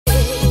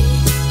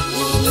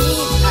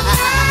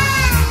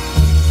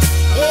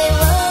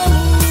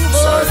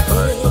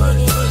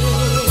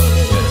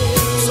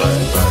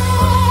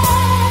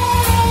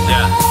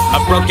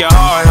broke your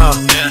heart, huh?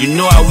 You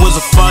knew I was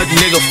a fuck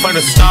nigga from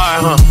the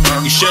start, huh?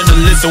 You should've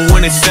listened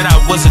when they said I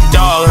was a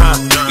dog, huh?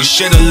 You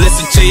should've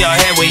listened to your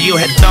head when you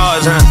had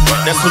thoughts, huh?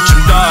 That's what you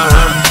thought,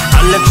 huh?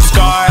 I left you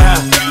scarred, huh?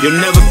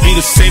 You'll never be the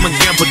same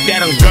again, put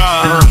that on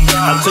guard,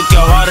 huh? I took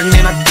your heart and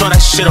then I tore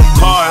that shit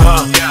apart,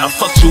 huh? I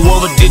fucked you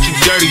over, did you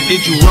dirty,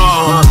 did you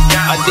wrong, huh?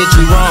 I did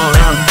you wrong,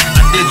 huh?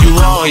 I did you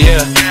wrong, yeah.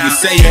 You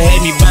say you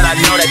hate me, but I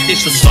know that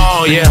this your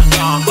song, yeah.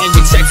 When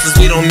we Texas,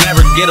 we don't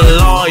never get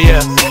along,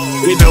 yeah.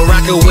 We been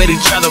rocking with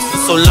each other for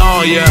so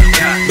long, yeah.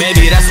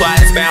 Maybe that's why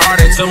it's been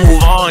harder to move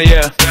on,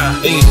 yeah.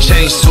 And you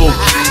changed too,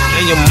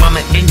 and your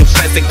mama and your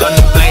friends, they got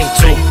the blame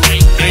too.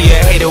 And you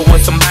hate it when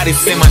somebody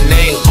say my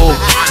name, ooh.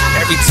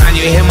 Every time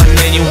you hear my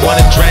name, you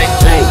wanna drink,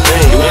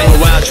 ooh. You wanna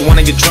go out, you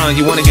wanna get drunk,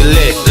 you wanna get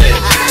lit.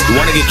 You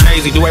wanna get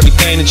crazy, do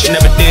everything that you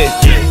never did.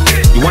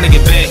 You wanna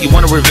get bent, you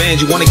wanna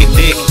revenge, you wanna get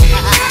dick.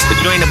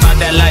 But you ain't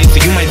about that life, so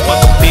you might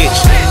fuck a bitch.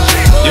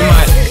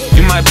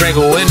 You might break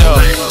a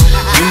window.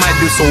 You might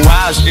do some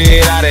wild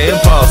shit out of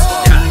impulse.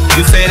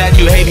 You say that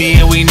you hate me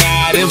and we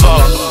not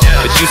involved,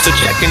 but you still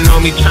checking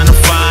on me, trying to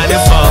find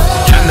info.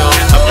 I know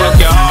I broke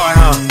your heart,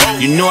 huh?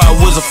 You knew I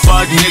was a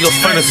fuck nigga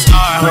from the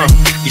start, huh?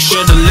 You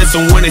should've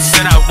listened when they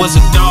said I was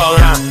a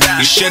dog, huh?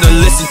 You should've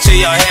listened to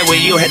your head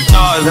when you had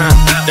thoughts, huh?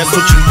 That's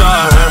what you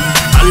thought,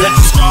 huh? I left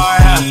you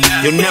scarred, huh?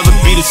 You'll never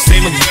be the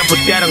same again,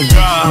 put that on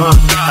guard,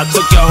 huh? I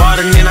took your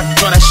heart and then I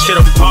tore that shit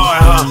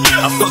apart, huh?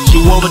 I fucked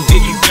you over, did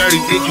you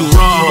dirty, did you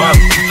wrong,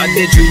 huh? I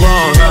did you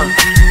wrong,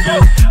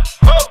 huh?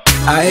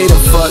 I hate a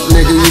fuck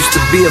nigga, used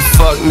to be a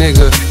fuck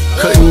nigga.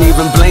 Couldn't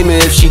even blame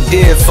her if she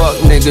did fuck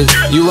niggas.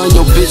 You run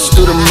your bitch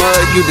through the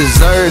mud, you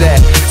deserve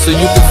that. So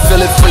you can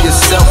feel it for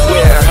yourself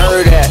where it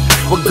hurt at.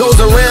 What goes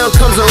around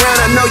comes around,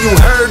 I know you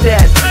heard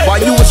that.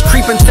 While you was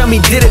creeping, tell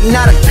me, did it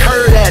not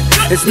occur that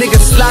this nigga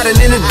sliding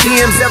in the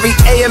DMs every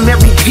AM,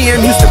 every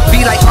PM used to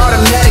be like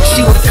automatic,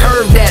 she would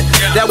curve that.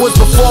 That was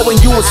before when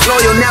you was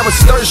loyal, now it's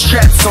thirst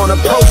traps on a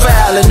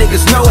profile, and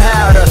niggas know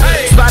how to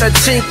spot a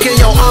chink in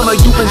your armor,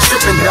 you been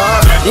tripping,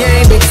 dawg. You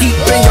ain't been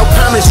keeping your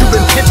comments, you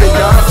been pimping,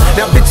 dawg.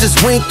 Now bitches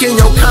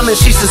winking your comments,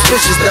 she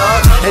suspicious,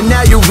 dawg. And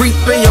now you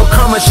reaping your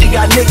karma, she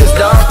got niggas,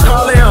 dawg.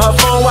 Calling her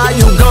phone while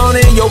you gone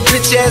and your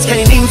bitch ass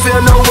can't even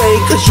feel no way,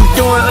 cause you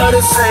doing her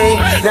the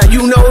same. Now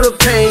you know the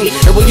pain,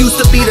 and we used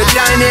to be the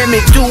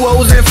dynamic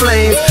duos and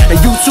flames, and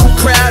you too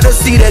proud to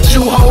see that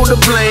you hold the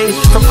blame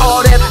from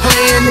all that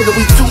pain, nigga,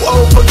 we too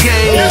old for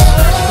games.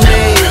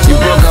 Man, you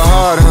broke her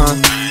heart, huh?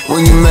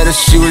 When you met her,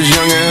 she was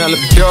young and hella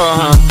pure,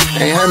 huh?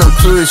 Ain't had no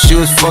clue that she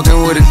was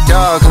fucking with a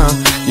dog, huh?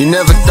 You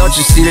never thought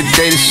you'd see the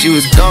day that she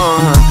was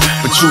gone, huh?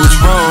 But you was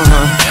wrong,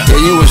 huh?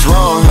 Yeah, you was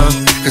wrong, huh?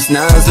 Cause 9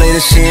 hours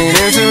later, she ain't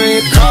answering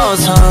your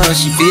calls, huh?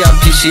 She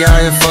VIP, she out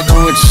here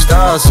fucking with the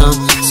stars, huh?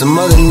 Some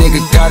other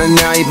nigga got her,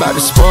 now he bout to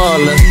spoil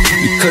her.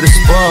 You could've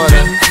spoiled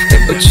her,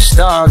 hey, but you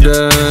starved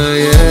her,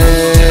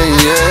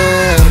 yeah, yeah.